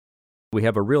We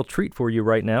have a real treat for you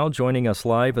right now. Joining us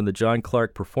live in the John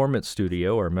Clark Performance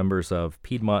Studio are members of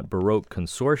Piedmont Baroque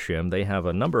Consortium. They have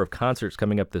a number of concerts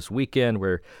coming up this weekend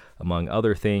where, among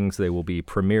other things, they will be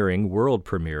world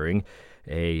premiering,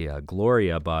 a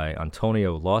Gloria by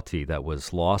Antonio Lotti that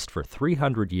was lost for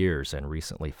 300 years and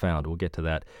recently found. We'll get to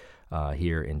that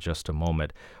here in just a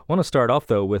moment. I want to start off,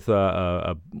 though, with,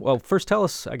 first tell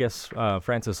us, I guess,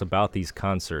 Francis, about these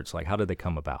concerts. Like, how did they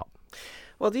come about?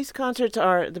 Well, these concerts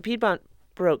are, the Piedmont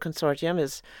Baroque Consortium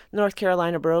is North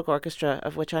Carolina Baroque Orchestra,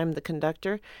 of which I'm the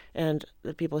conductor, and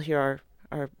the people here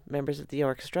are members of the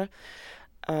orchestra.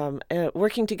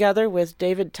 Working together with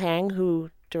David Tang, who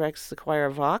directs the choir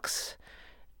of Vox,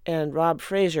 and Rob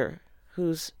Frazier,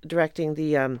 who's directing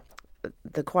the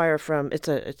choir from, it's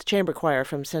a chamber choir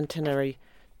from Centenary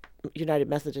United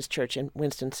Methodist Church in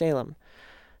Winston-Salem.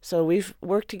 So we've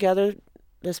worked together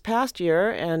this past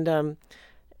year,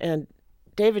 and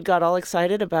David got all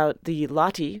excited about the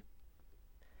Lotti,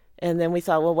 and then we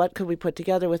thought, well, what could we put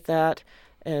together with that?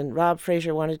 And Rob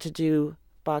Frazier wanted to do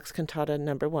Bach's Cantata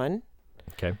No. 1.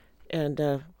 Okay. And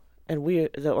the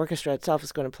orchestra itself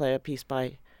is going to play a piece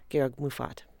by Georg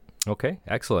Muffat. Okay,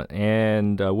 excellent.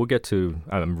 And we'll get to,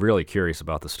 I'm really curious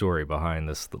about the story behind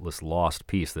this lost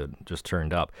piece that just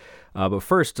turned up. But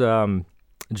first,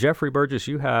 Jeffrey Burgess,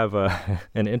 you have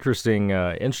an interesting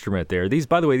instrument there.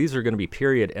 By the way, these are going to be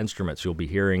period instruments you'll be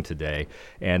hearing today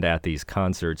and at these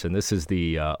concerts. And this is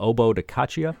the oboe da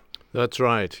caccia. That's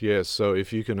right, yes. So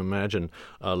if you can imagine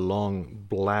a long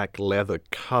black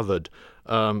leather-covered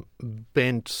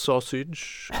bent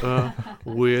sausage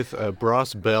with a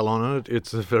brass bell on it.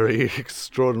 It's a very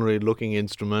extraordinary looking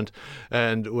instrument,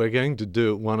 and we're going to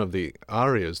do one of the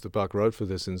arias that Bach wrote for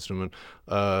this instrument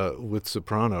with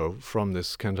soprano from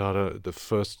this cantata, the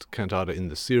first cantata in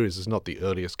the series. It's not the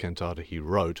earliest cantata he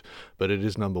wrote, but it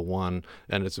is number 1,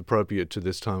 and it's appropriate to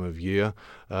this time of year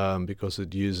because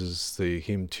it uses the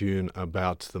hymn tune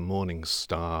about the morning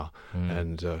star,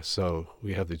 and so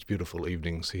we have these beautiful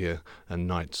evenings here and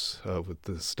nights with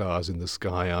the stars in the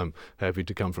sky. I'm happy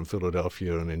to come from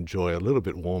Philadelphia and enjoy a little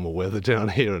bit warmer weather down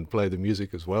here and play the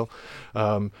music as well.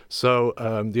 The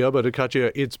oboe da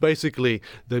caccia, it's basically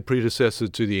the predecessor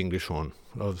to the English horn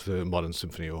of the modern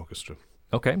symphony orchestra.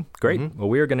 Okay, great. Well,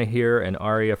 we are going to hear an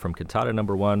aria from Cantata No.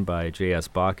 1 by J.S.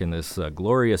 Bach, and this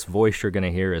glorious voice you're going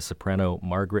to hear is soprano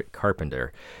Margaret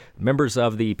Carpenter. Members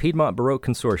of the Piedmont Baroque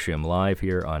Consortium live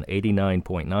here on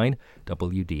 89.9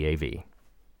 WDAV.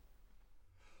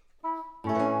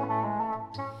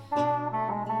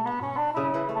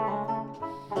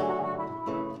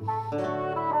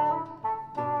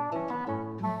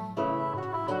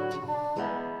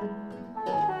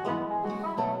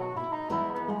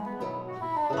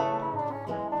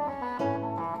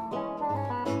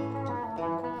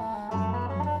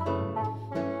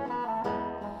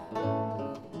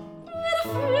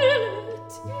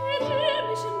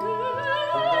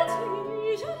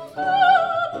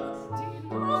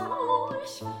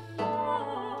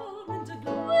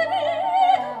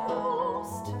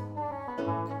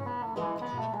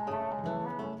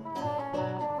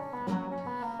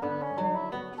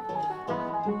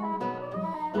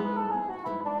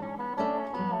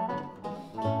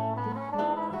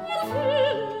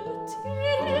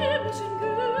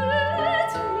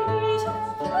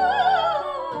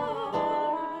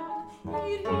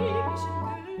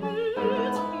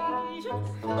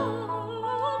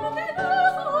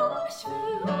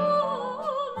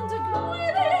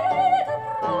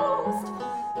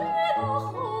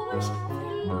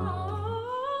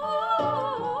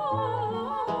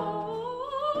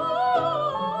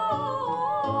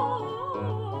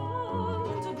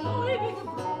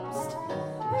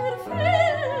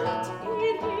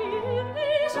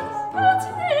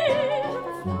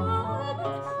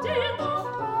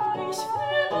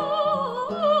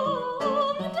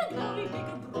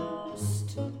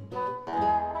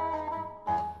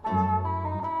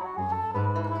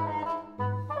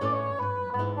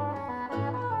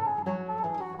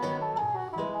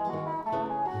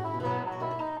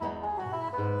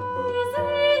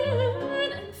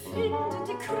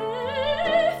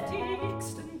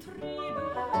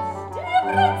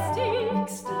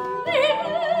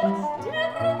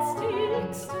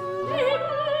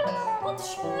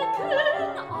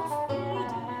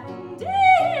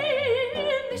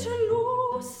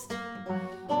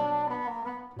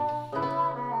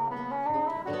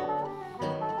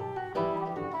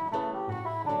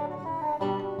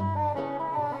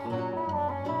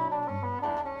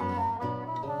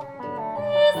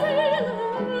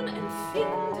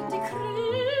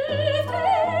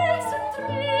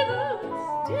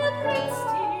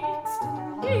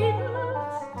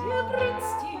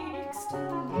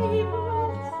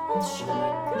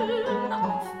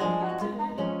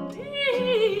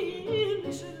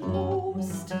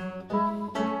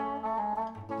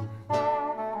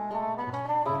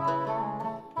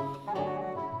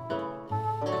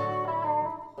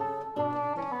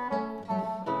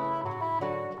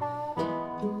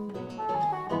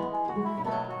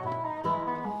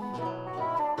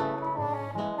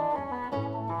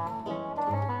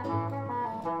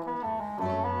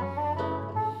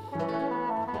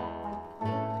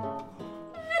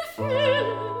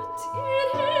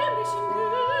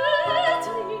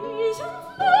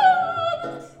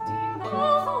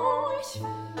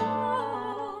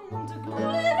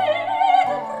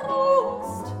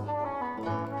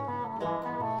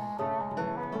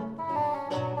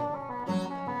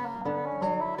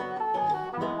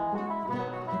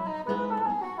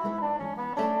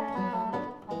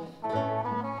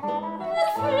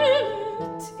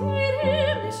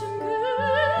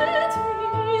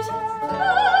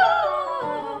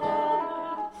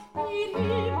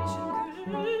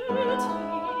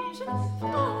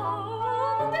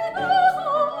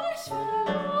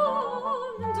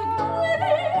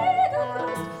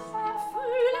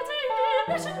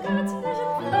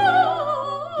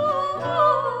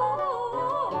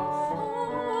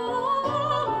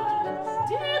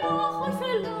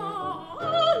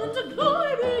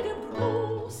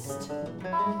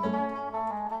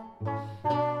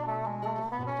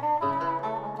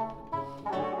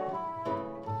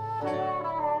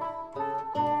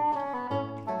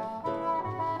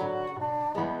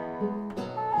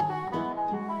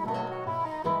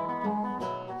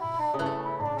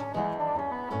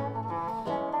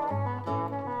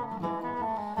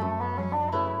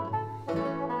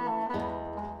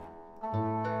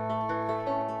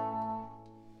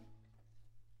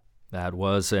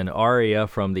 was an aria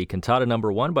from the Cantata No.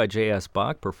 1 by J.S.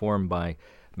 Bach, performed by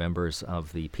members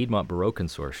of the Piedmont Baroque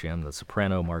Consortium, the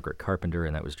soprano Margaret Carpenter,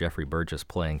 and that was Jeffrey Burgess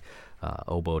playing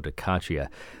oboe da caccia.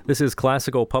 This is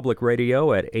Classical Public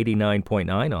Radio at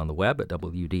 89.9 on the web at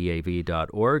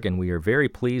wdav.org, and we are very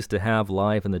pleased to have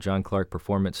live in the John Clark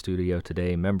Performance Studio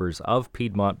today members of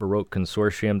Piedmont Baroque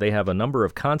Consortium. They have a number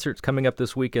of concerts coming up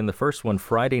this weekend. The first one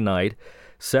Friday night,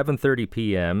 7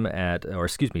 p.m. at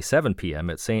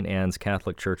St. Anne's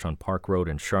Catholic Church on Park Road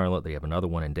in Charlotte. They have another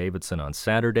one in Davidson on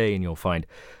Saturday, and you'll find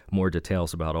more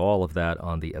details about all of that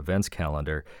on the events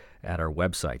calendar at our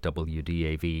website,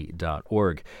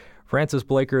 wdav.org. Francis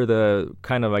Blaker, the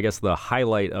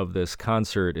highlight of this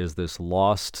concert is this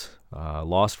Lost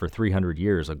for 300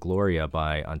 Years, a Gloria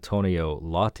by Antonio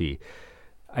Lotti.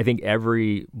 I think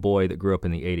every boy that grew up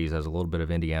in the 80s has a little bit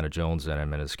of Indiana Jones in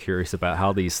him and is curious about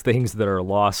how these things that are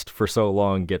lost for so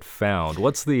long get found.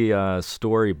 What's the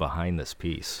story behind this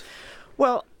piece?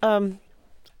 Well,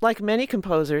 like many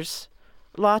composers,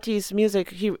 Lotti's music,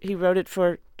 he wrote it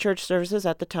for church services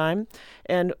at the time,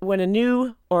 and when a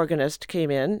new organist came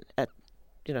in at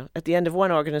the end of one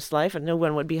organist's life, a new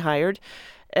one would be hired,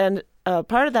 and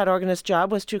part of that organist's job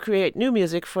was to create new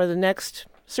music for the next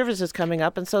services coming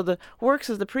up, and so the works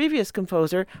of the previous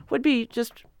composer would be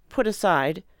just put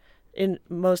aside in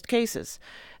most cases,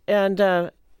 and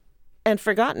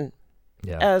forgotten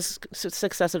as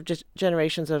successive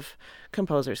generations of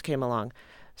composers came along.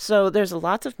 So there's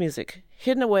lots of music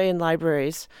hidden away in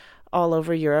libraries all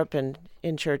over Europe and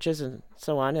in churches and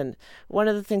so on. And one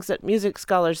of the things that music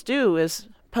scholars do is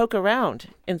poke around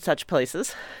in such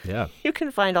places. Yeah, you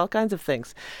can find all kinds of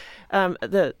things.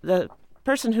 The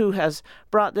person who has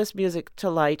brought this music to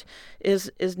light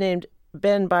is named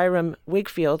Ben Byram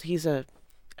Wigfield. He's a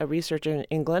researcher in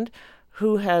England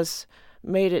who has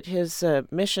made it his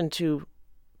mission to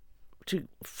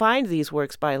find these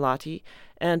works by Lotti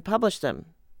and publish them.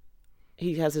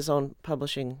 He has his own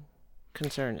publishing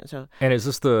concern. And is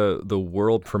this the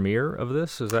world premiere of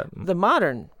this? Is that the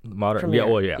modern premiere? Yeah.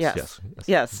 Well,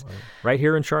 yes. Right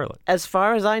here in Charlotte. As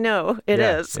far as I know, it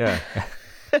is. Yeah.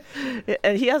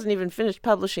 And he hasn't even finished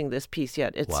publishing this piece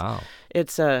yet. Wow.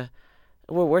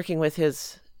 We're working with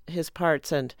his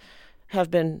parts and have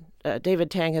been.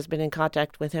 David Tang has been in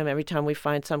contact with him every time we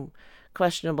find some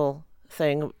questionable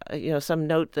thing. Some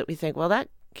note that we think, well, that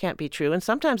can't be true, and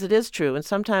sometimes it is true, and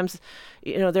sometimes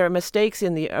there are mistakes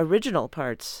in the original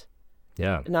parts,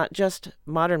 not just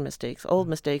modern mistakes, old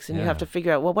mistakes, and you have to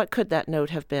figure out, well, what could that note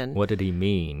have been? What did he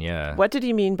mean? What did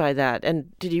he mean by that?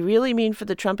 And did he really mean for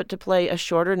the trumpet to play a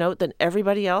shorter note than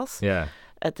everybody else?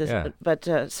 But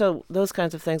so those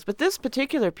kinds of things. But this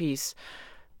particular piece,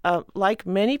 like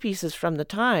many pieces from the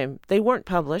time, they weren't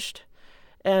published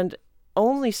and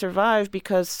only survived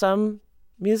because some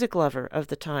music lover of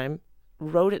the time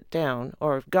wrote it down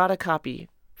or got a copy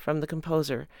from the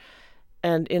composer.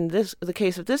 And in the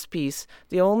case of this piece,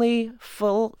 the only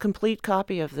full, complete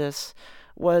copy of this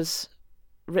was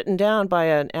written down by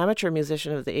an amateur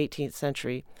musician of the 18th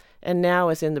century and now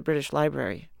is in the British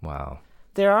Library. Wow.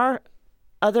 There are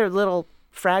other little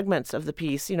fragments of the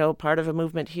piece, part of a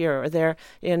movement here or there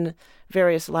in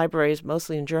various libraries,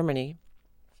 mostly in Germany.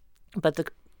 But the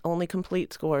only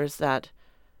complete score is that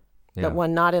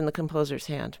one not in the composer's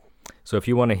hand. So if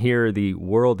you want to hear the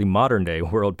modern-day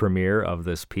world premiere of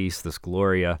this piece, this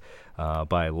Gloria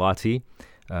by Lotti,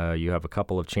 you have a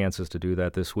couple of chances to do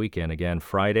that this weekend. Again,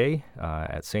 Friday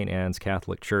at St. Anne's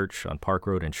Catholic Church on Park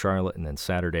Road in Charlotte, and then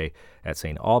Saturday at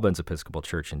St. Albans Episcopal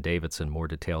Church in Davidson. More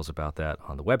details about that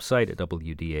on the website at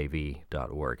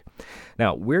wdav.org.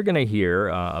 Now, we're going to hear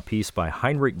a piece by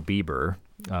Heinrich Bieber,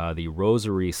 the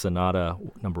Rosary Sonata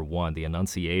No. 1, the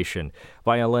Annunciation.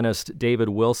 Violinist David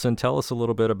Wilson, tell us a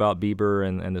little bit about Bieber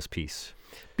and this piece.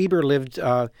 Bieber lived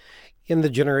in the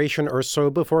generation or so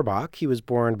before Bach. He was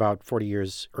born about 40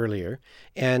 years earlier,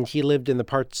 and he lived in the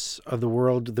parts of the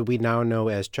world that we now know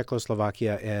as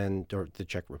Czechoslovakia or the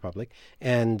Czech Republic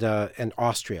and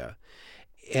Austria.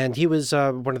 And he was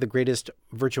one of the greatest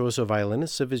virtuoso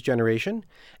violinists of his generation,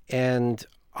 and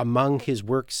among his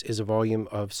works is a volume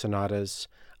of sonatas,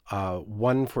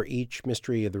 one for each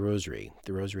mystery of the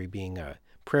Rosary being a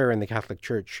prayer in the Catholic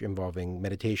Church involving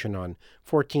meditation on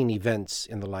 14 events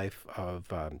in the life of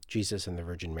Jesus and the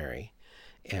Virgin Mary.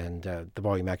 And the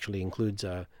volume actually includes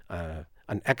an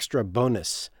extra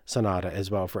bonus sonata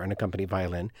as well for unaccompanied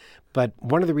violin. But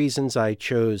one of the reasons I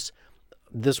chose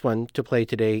this one to play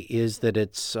today is that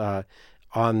it's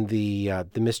on the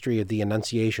mystery of the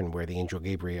Annunciation, where the angel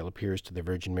Gabriel appears to the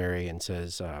Virgin Mary and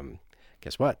says,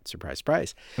 Guess what? Surprise,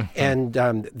 surprise. And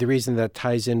the reason that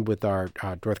ties in with our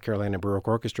North Carolina Baroque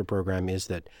Orchestra program is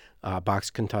that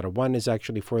Bach's Cantata 1 is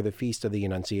actually for the Feast of the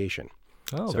Annunciation.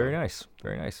 Oh, so, very nice.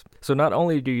 Very nice. So not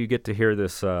only do you get to hear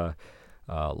this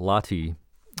Lati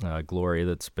glory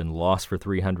that's been lost for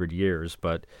 300 years,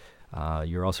 but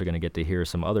you're also going to get to hear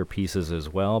some other pieces as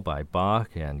well by Bach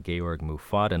and Georg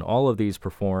Muffat, and all of these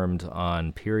performed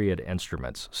on period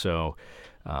instruments. So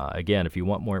again, if you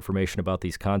want more information about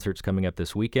these concerts coming up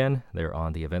this weekend, they're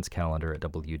on the events calendar at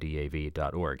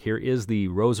wdav.org. Here is the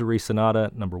Rosary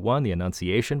Sonata No. 1, The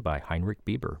Annunciation by Heinrich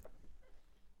Bieber.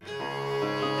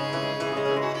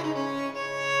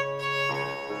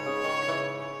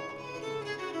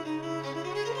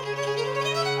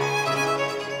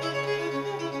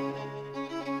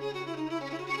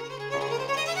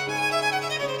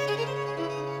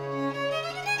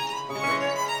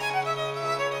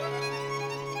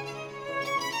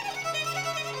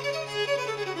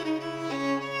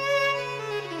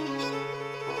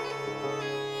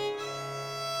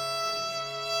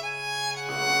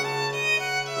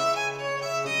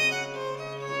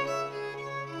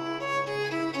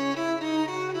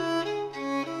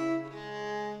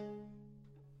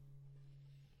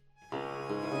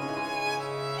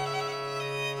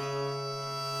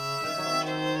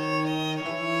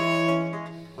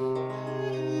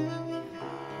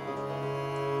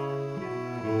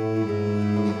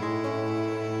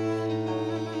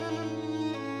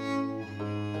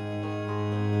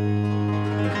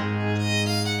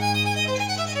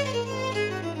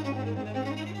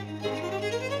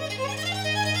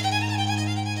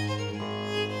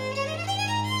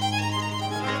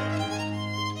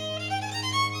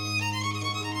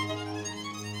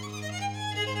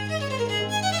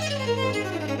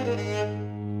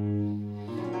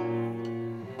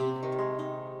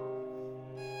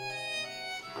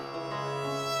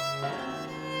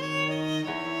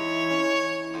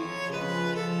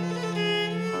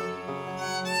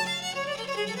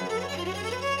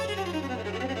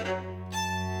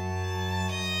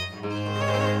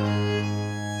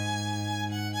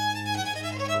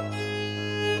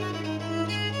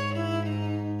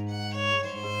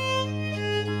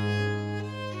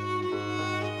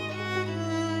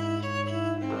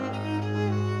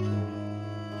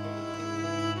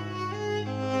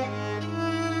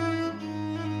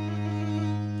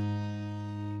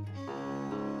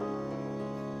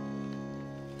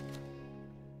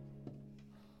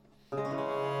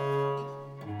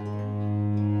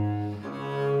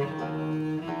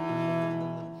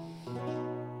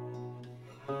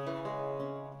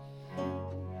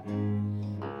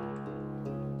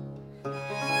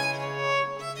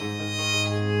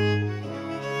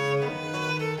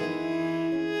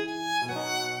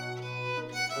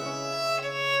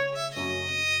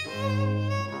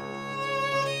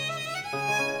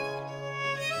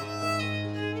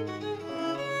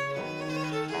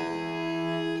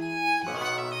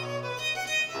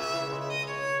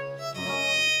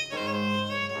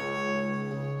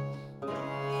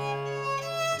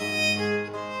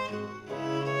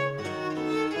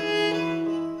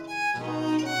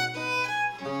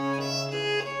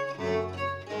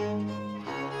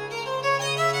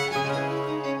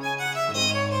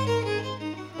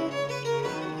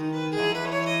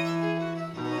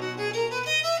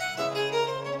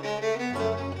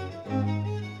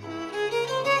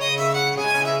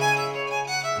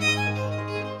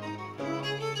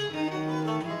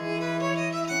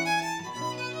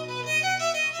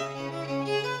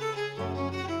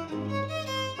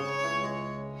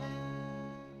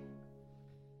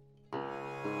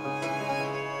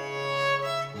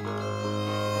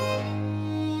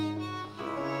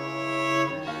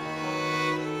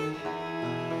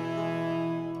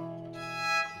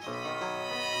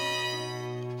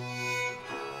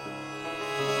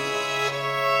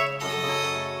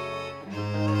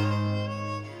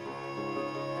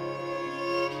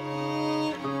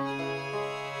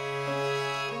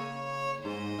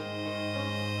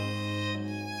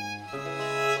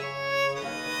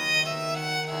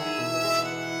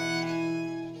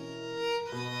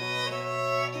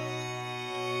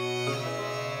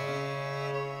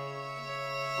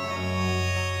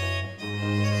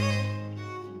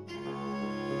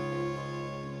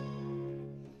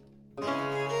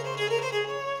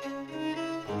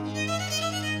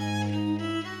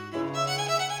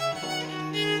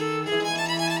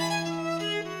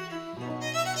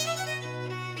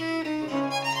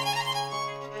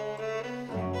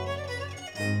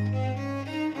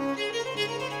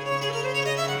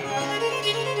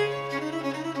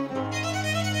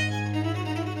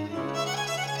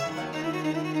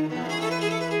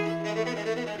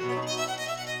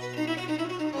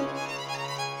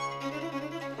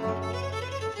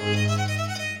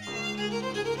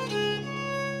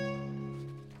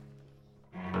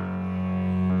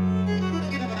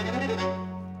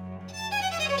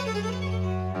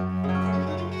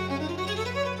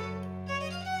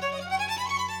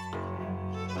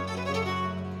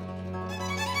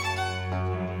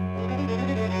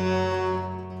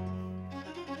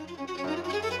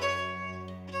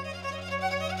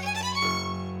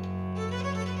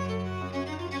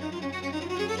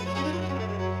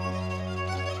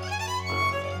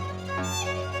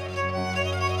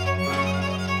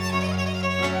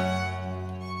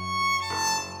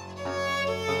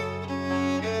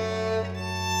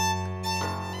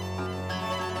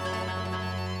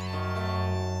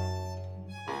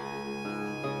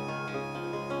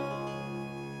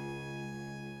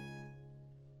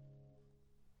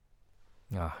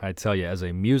 I tell you, as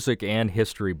a music and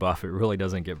history buff, it really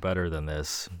doesn't get better than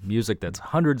this. Music that's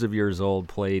hundreds of years old,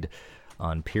 played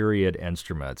on period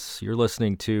instruments. You're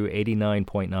listening to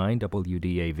 89.9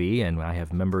 WDAV, and I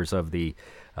have members of the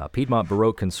Piedmont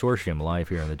Baroque Consortium live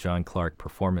here in the John Clark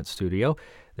Performance Studio.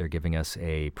 They're giving us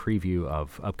a preview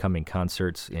of upcoming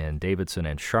concerts in Davidson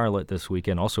and Charlotte this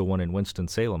weekend, also one in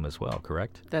Winston-Salem as well,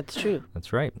 correct? That's true.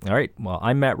 That's right. All right. Well,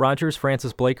 I'm Matt Rogers.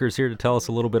 Francis Blaker is here to tell us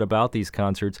a little bit about these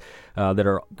concerts that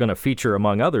are going to feature,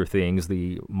 among other things,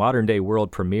 the modern-day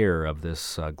world premiere of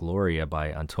this Gloria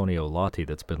by Antonio Lotti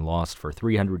that's been lost for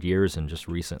 300 years and just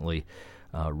recently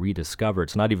rediscovered.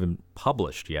 It's not even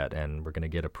published yet, and we're going to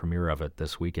get a premiere of it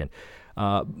this weekend.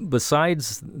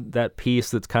 Besides that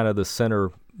piece that's kind of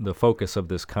the focus of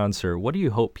this concert, what do you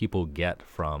hope people get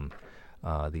from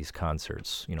these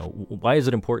concerts? You know, why is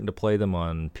it important to play them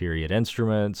on period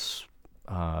instruments?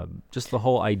 Just the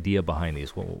whole idea behind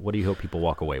these. What do you hope people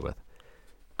walk away with?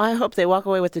 I hope they walk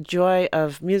away with the joy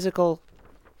of musical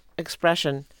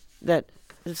expression that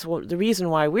is the reason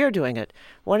why we're doing it.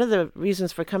 One of the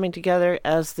reasons for coming together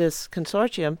as this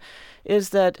consortium is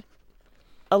that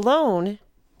alone,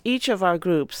 each of our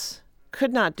groups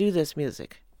could not do this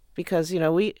music because, you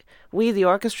know, we the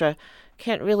orchestra,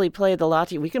 can't really play the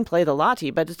Lotti. We can play the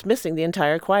Lotti, but it's missing the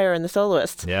entire choir and the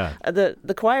soloists. Yeah.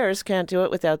 The choirs can't do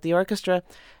it without the orchestra.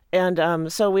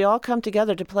 And so we all come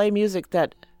together to play music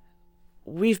that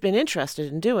we've been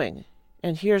interested in doing.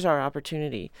 And here's our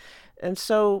opportunity. And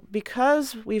so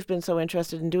because we've been so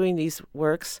interested in doing these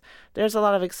works, there's a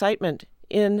lot of excitement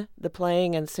in the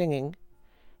playing and singing.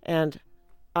 And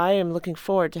I am looking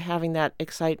forward to having that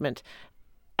excitement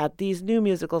at these new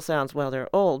musical sounds. Well, they're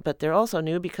old, but they're also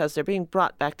new because they're being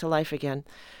brought back to life again.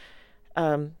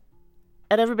 And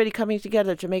everybody coming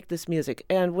together to make this music.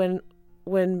 And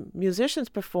when musicians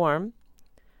perform,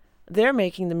 they're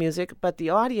making the music, but the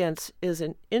audience is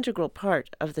an integral part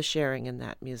of the sharing in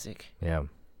that music. Yeah.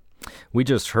 We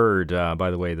just heard,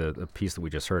 by the way, the piece that we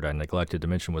just heard, I neglected to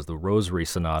mention, was the Rosary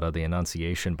Sonata, the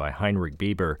Annunciation by Heinrich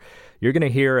Bieber. You're going to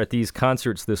hear at these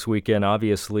concerts this weekend,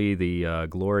 obviously, the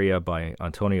Gloria by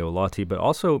Antonio Lotti, but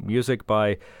also music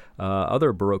by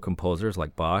other Baroque composers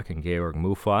like Bach and Georg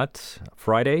Muffat.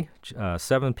 Friday,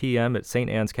 7 p.m. at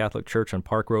St. Anne's Catholic Church on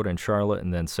Park Road in Charlotte,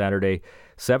 and then Saturday,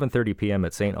 7:30 p.m.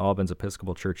 at St. Albans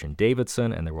Episcopal Church in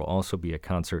Davidson, and there will also be a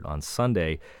concert on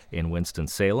Sunday in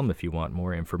Winston-Salem. If you want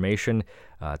more information,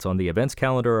 it's on the events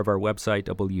calendar of our website,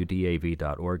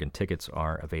 wdav.org, and tickets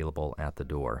are available at the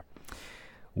door.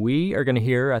 We are going to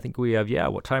hear, I think we have,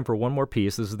 time for one more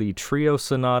piece. This is the Trio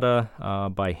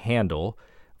Sonata by Handel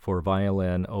for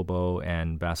violin, oboe,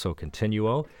 and basso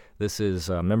continuo. This is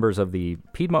members of the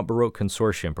Piedmont Baroque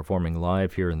Consortium performing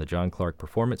live here in the John Clark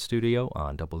Performance Studio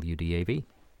on WDAV.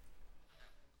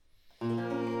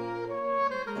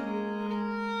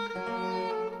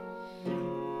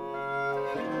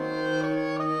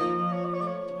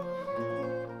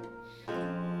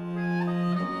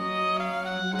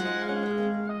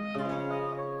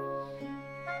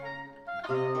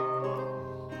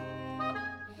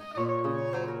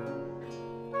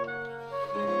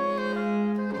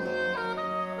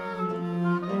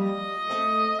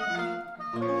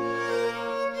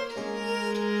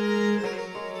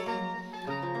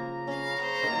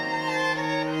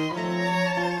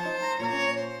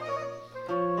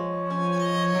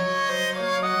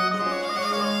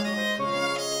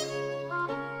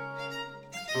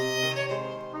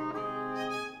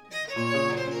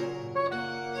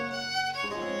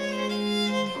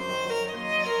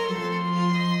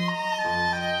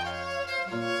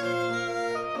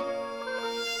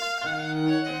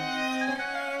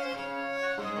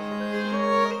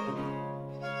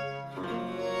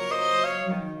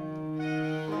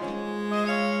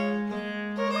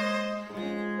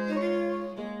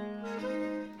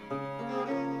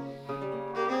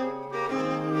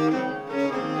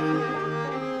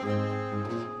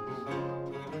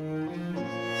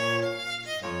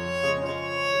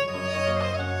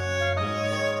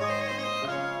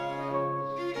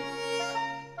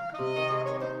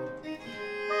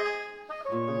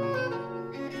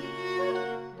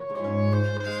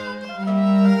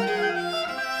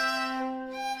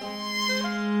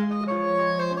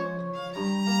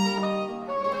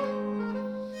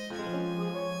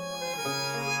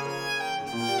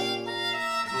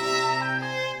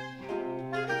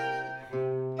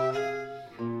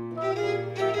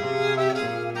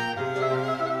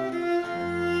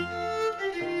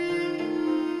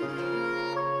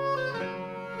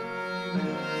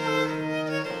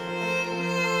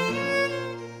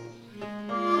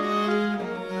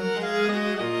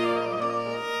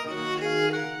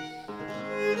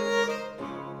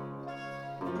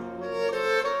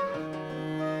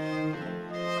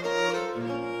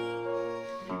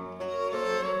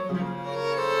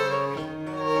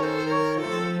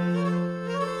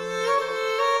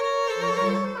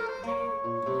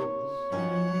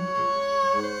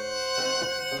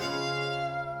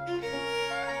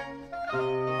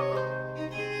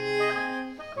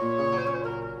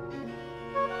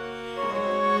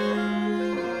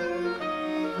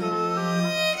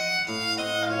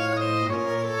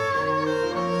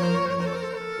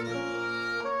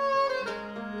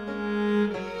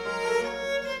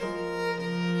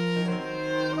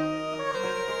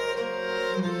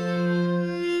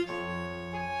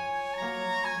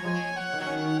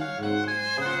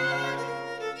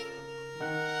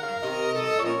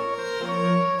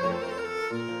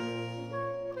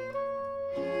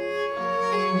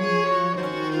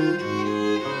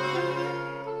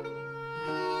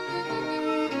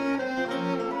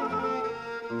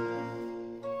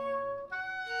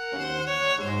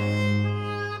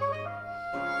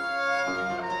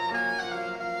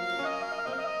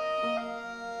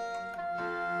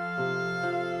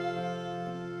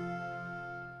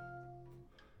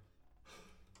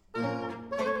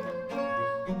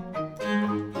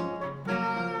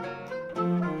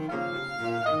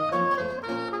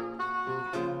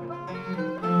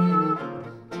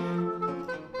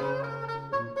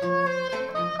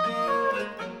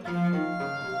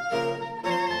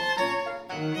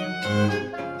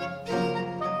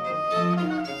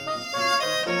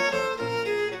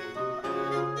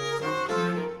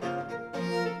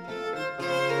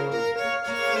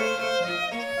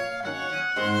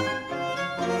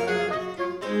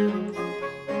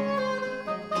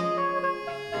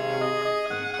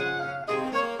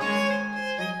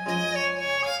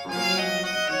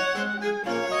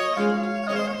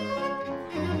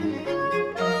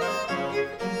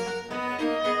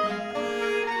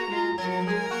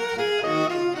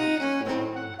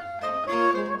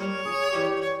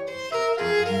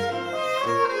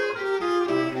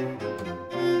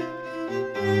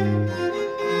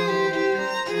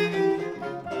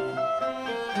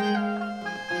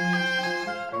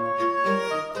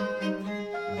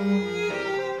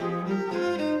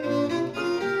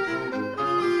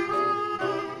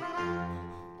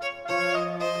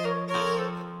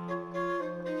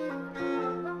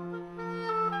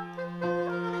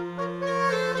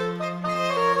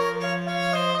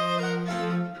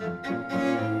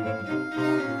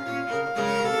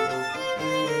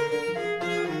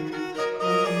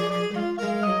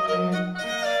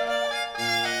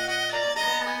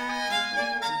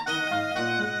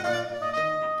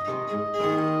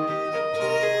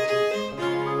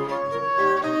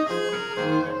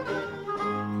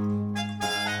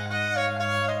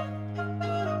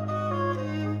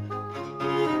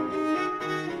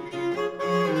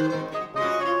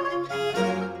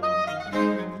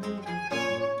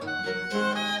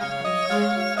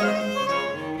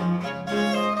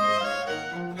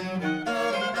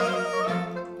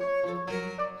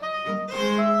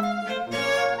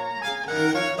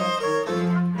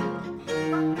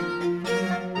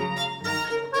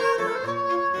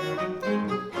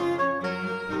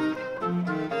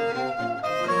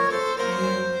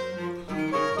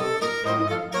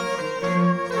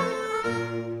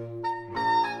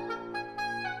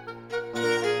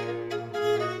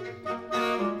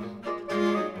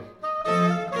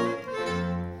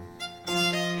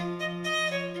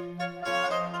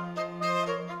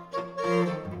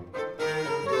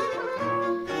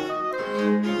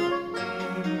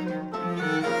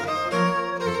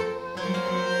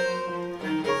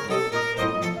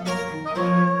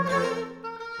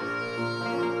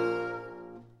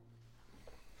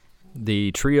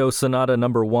 The Trio Sonata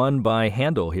Number 1 by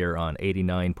Handel here on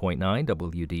 89.9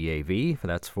 WDAV.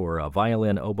 That's for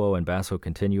violin, oboe, and basso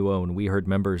continuo. And we heard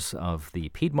members of the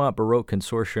Piedmont Baroque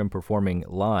Consortium performing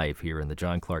live here in the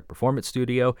John Clark Performance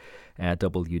Studio at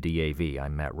WDAV.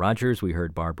 I'm Matt Rogers. We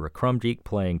heard Barbara Krumdiek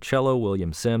playing cello,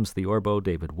 William Sims the oboe,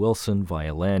 David Wilson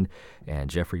violin, and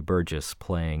Jeffrey Burgess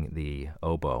playing the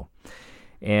oboe.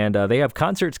 And they have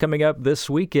concerts coming up this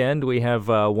weekend. We have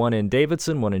one in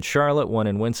Davidson, one in Charlotte, one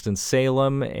in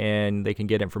Winston-Salem, and they can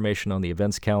get information on the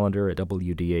events calendar at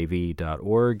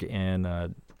wdav.org.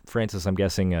 And Frances, I'm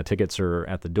guessing tickets are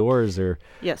at the doors.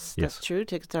 Yes, that's true.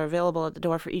 Tickets are available at the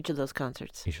door for each of those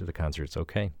concerts. Each of the concerts,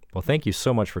 okay. Well, thank you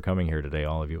so much for coming here today,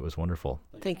 all of you. It was wonderful.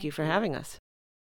 Thank you for having us.